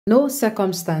No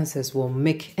circumstances will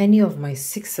make any of my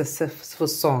 6 successful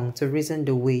songs to reason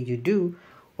the way you do,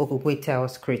 Okukpe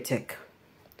tells critic.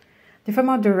 The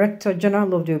former Director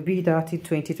General of the Obidati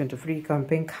 2023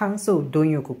 campaign, Council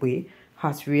Doyin Okukpe,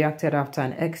 has reacted after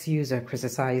an ex-user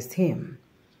criticized him.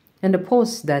 In the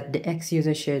post that the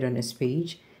ex-user shared on his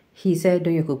page, he said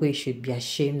Doyin Okukpe should be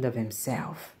ashamed of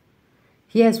himself.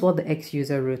 Here's what the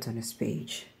ex-user wrote on his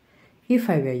page.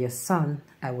 If I were your son,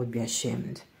 I would be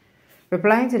ashamed.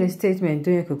 Replying to the statement,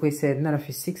 Doyin Okukpe said none of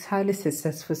his 6 highly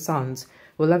successful sons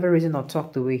will ever reason or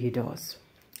talk the way he does.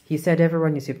 He said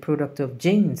everyone is a product of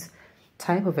genes,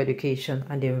 type of education,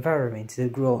 and the environment they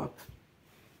grow up.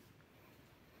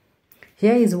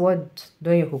 Here is what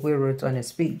Doyin Okukpe wrote on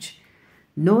his page.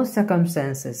 No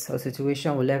circumstances or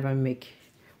situation will ever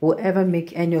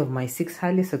make any of my 6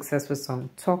 highly successful sons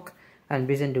talk and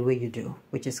reason the way you do,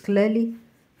 which is clearly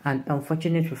an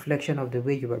unfortunate reflection of the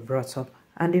way you were brought up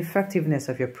and the effectiveness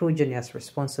of your progeny as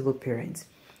responsible parents.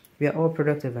 We are all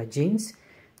product of our genes,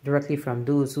 directly from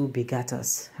those who begat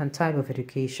us, and type of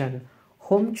education,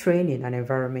 home training, and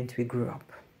environment we grew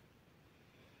up.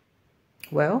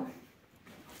 Well,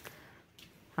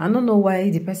 I don't know why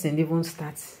the person even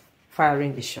starts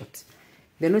firing the shot.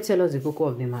 They don't tell us the cocoa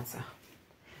of the matter.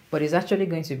 But it's actually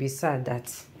going to be sad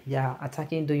that they are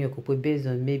attacking Doyin Okukpe based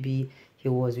on maybe he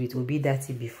was with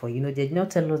Obidati before. You know, they did not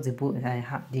tell us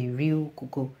the real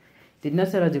cocoa. They did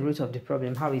not tell us the root of the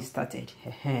problem, how it started.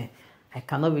 I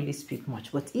cannot really speak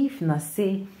much. But if na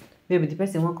say, maybe the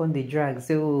person won't on the drag,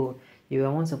 say, oh, you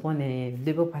were once upon a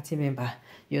Labour Party member,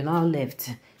 you're now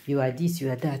left, you are this,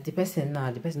 you are that. The person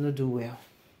don't do well.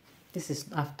 This is,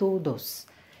 I've told us,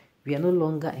 we are no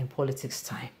longer in politics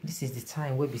time. This is the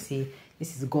time where we say,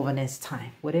 this is governance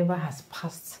time. Whatever has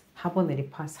passed, happened in the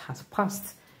past has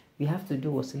passed. We have to do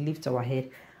was lift our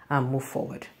head and move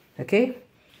forward. Okay?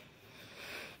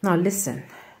 Now listen,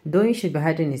 Doyin should be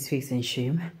hiding his face in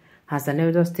shame as an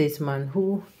elder statesman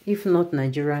who, if not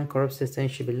Nigerian corrupt system,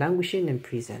 should be languishing in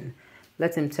prison.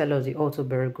 Let him tell us the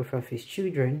autobiography of his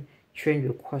children trained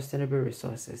with questionable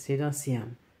resources. You don't see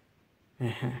him.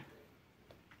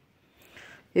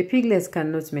 A piglet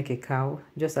cannot make a cow,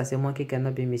 just as a monkey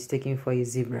cannot be mistaken for a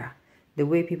zebra. The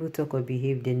way people talk or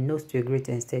behave, they know to a great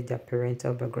extent their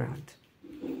parental background.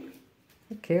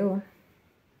 Okay.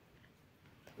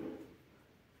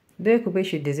 Doyin Okukpe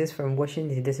should desist from watching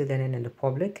his dirty learning in the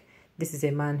public. This is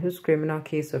a man whose criminal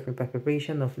case of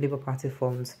misappropriation of Labour Party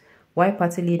funds, while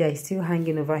party leader is still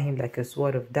hanging over him like a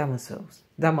sword of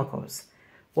Damocles.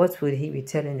 What would he be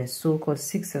telling a so-called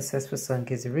 6 successful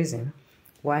sons is the reason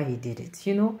why he did it?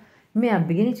 You know, me, I'm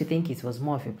beginning to think it was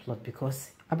more of a plot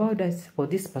because about that, for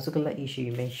this particular issue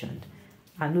you mentioned,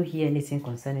 I don't hear anything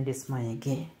concerning this man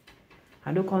again.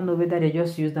 I don't know whether they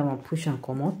just use them on push and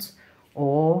come out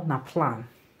or na plan.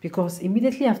 Because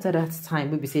immediately after that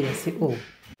time, we say, oh,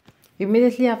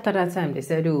 immediately after that time, they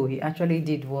said, oh, he actually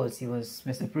did what? He was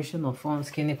misappropriation of funds,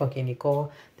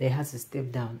 kiniko, they had to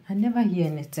step down. I never hear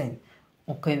anything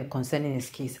concerning his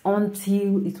case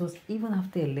until it was even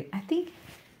after election. I think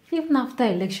even after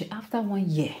election, after 1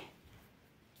 year,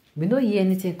 we don't hear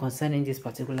anything concerning this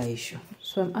particular issue.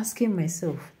 So I'm asking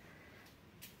myself,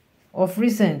 of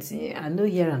recent, I don't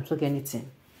hear I'm talking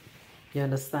anything. You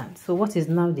understand? So what is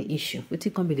now the issue? What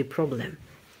can be the problem?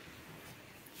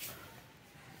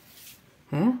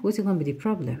 What can be the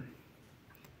problem?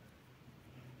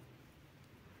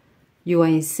 You are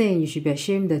insane. You should be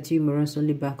ashamed that you morons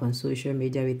only back on social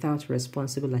media without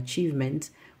responsible achievement.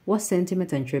 What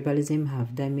sentiment and tribalism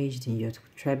have damaged in your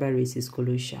tribal race is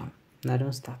colossal. Now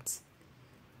don't start.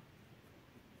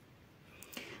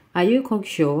 Are you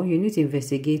cocksure? You need to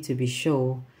investigate to be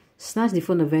sure. Snatch the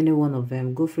phone of any one of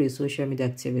them. Go through his social media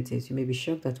activities. You may be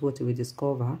shocked at what you will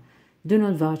discover. Do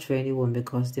not vouch for anyone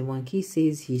because the monkey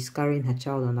says he's carrying her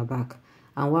child on her back.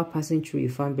 And while passing through a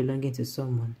farm belonging to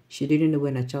someone, she didn't know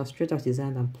when her child stretched out his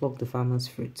hand and plucked the farmer's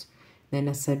fruit. Then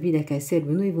as Sabi, like I said,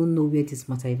 we don't even know where this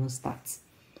matter even starts.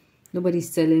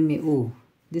 Nobody's telling me, oh,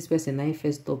 this person I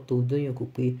first talked to Doyin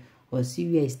Okukpe or see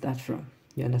where it starts from.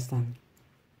 You understand?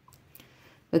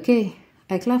 Okay,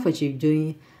 I clap for Chief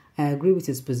Doyin. I agree with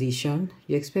his position.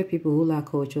 You expect people who lack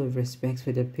culture of respect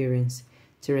for their parents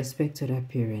to respect other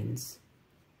parents.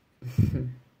 A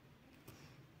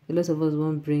lot of us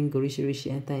won't bring Rishi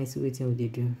enter into what they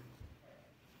do.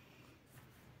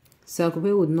 So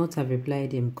Okukpe would not have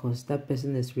replied him because that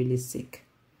person is really sick.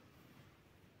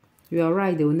 You are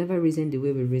right, they will never reason the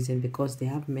way we reason because they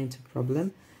have mental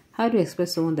problem. How do you expect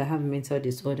someone that have mental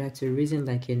disorder to reason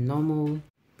like a normal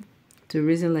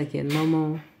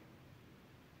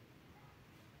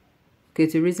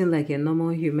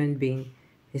human being?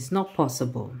 It's not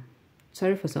possible.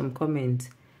 Sorry for some comments.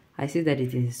 I see that it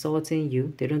is insulting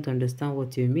you. They don't understand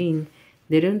what you mean.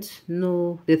 They don't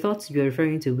know. They thought you're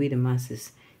referring to we the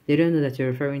masses. They don't know that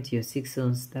you're referring to your 6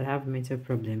 sons that have mental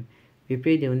problem. We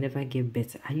pray they will never get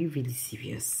better. Are you really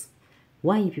serious?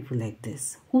 Why are you people like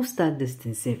this? Who started this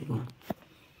thing, Seven?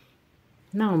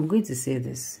 Now I'm going to say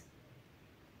this.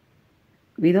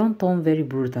 We don't turn very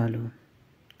brutal.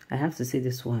 I have to say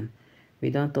this one. We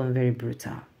don't turn very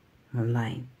brutal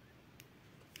online.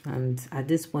 And at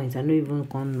this point, I don't even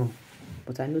know.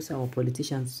 But I know some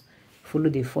politicians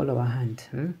follow our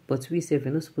hand. But we say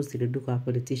we're not supposed to look our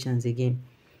politicians again.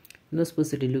 We're not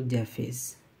supposed to look their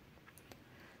face.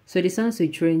 So the sons we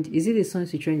trained, is it the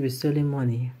sons we trained with stolen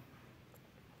money?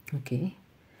 Okay.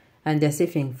 And they're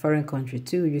safe in foreign country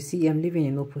too. You see, I'm living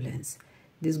in opulence.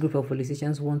 This group of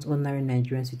politicians want ordinary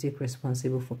Nigerians to take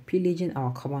responsibility for pillaging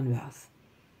our commonwealth.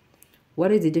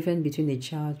 What is the difference between a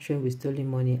child trained with stolen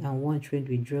money and one trained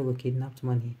with drug or kidnapped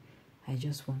money? I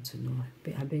just want to know.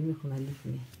 I beg you, can leave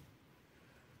me.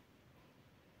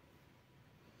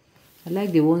 I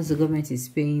like the ones the government is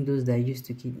paying those that used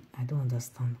to kidnap. I don't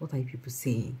understand. What are you people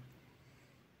saying?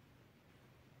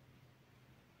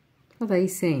 What are you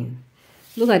saying?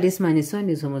 Look at this man. His son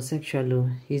is homosexual.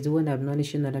 He's the one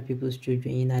admonishing other people's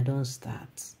children. Don't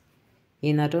start.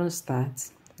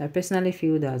 I personally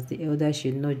feel that the elders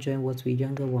should not join what we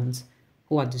younger ones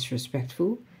who are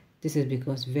disrespectful. This is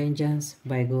because vengeance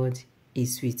by God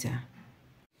is sweeter.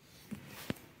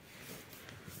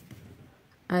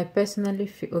 I personally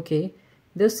feel, okay,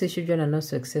 those children are not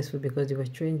successful because they were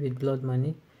trained with blood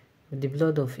money. With the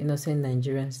blood of innocent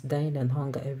Nigerians dying and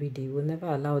hunger every day will never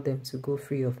allow them to go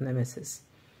free of nemesis.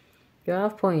 You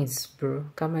have points, bro.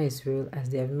 Karma is real, as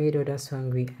they have made others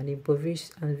hungry and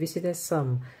impoverished and visited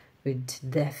some with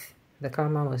death. The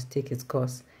karma must take its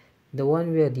course, the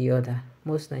one way or the other.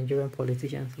 Most Nigerian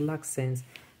politicians lack sense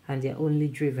and they are only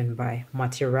driven by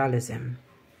materialism.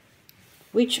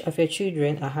 Which of your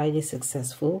children are highly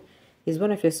successful? Is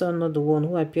one of your sons not the one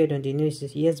who appeared on the news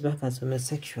years back as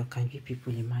homosexual? Can you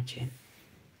people imagine?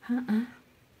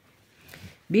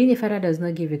 Being a father does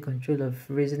not give you control of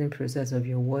reasoning process of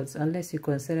your words unless you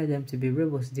consider them to be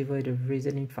robots devoid of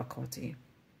reasoning faculty.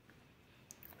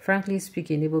 Frankly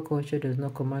speaking, Igbo culture does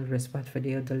not command respect for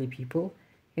the elderly people.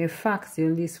 In fact, the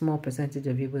only small percentage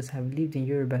of Igbos have lived in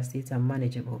Yoruba states are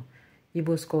manageable.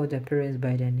 Igbos call their parents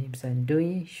by their names and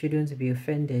Doyin shouldn't be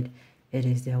offended. It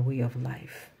is their way of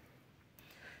life.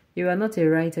 You are not a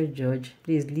right or judge.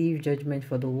 Please leave judgment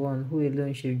for the one who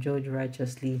alone should judge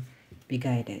righteously, be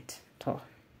guided.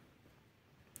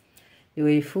 You were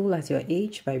a fool at your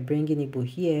age by bringing Igbo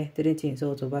here. Didn't you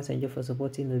insult Obasanjo for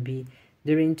supporting Obi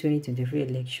during 2023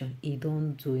 election? He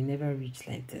don't do. He never reached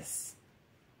like this.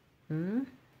 All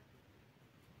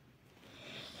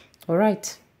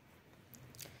right.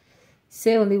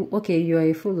 Say only, okay, you are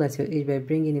a fool at your age by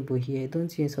bringing Igbo here.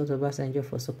 Don't you insult Obasanjo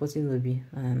for supporting Obi?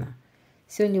 No.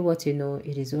 Say only what you know.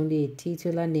 It is only a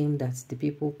titular name that the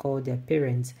people call their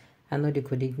parents and not the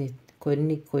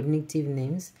cognitive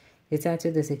names. The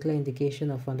title is a clear indication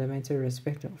of fundamental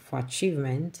respect for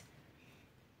achievement.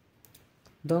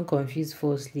 Don't confuse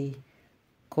falsely.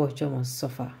 Culture must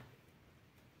suffer.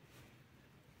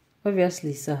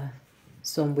 Obviously, sir,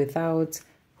 some without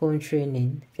home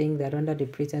training think that under the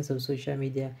pretense of social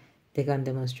media, they can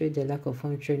demonstrate their lack of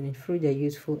home training through their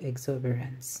youthful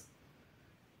exuberance.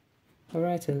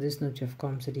 Alright, on this note, you've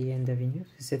come to the end of the news.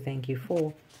 So thank you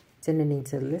for tuning in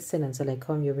to listen until I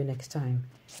come your way next time.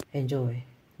 Enjoy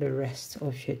the rest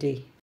of your day.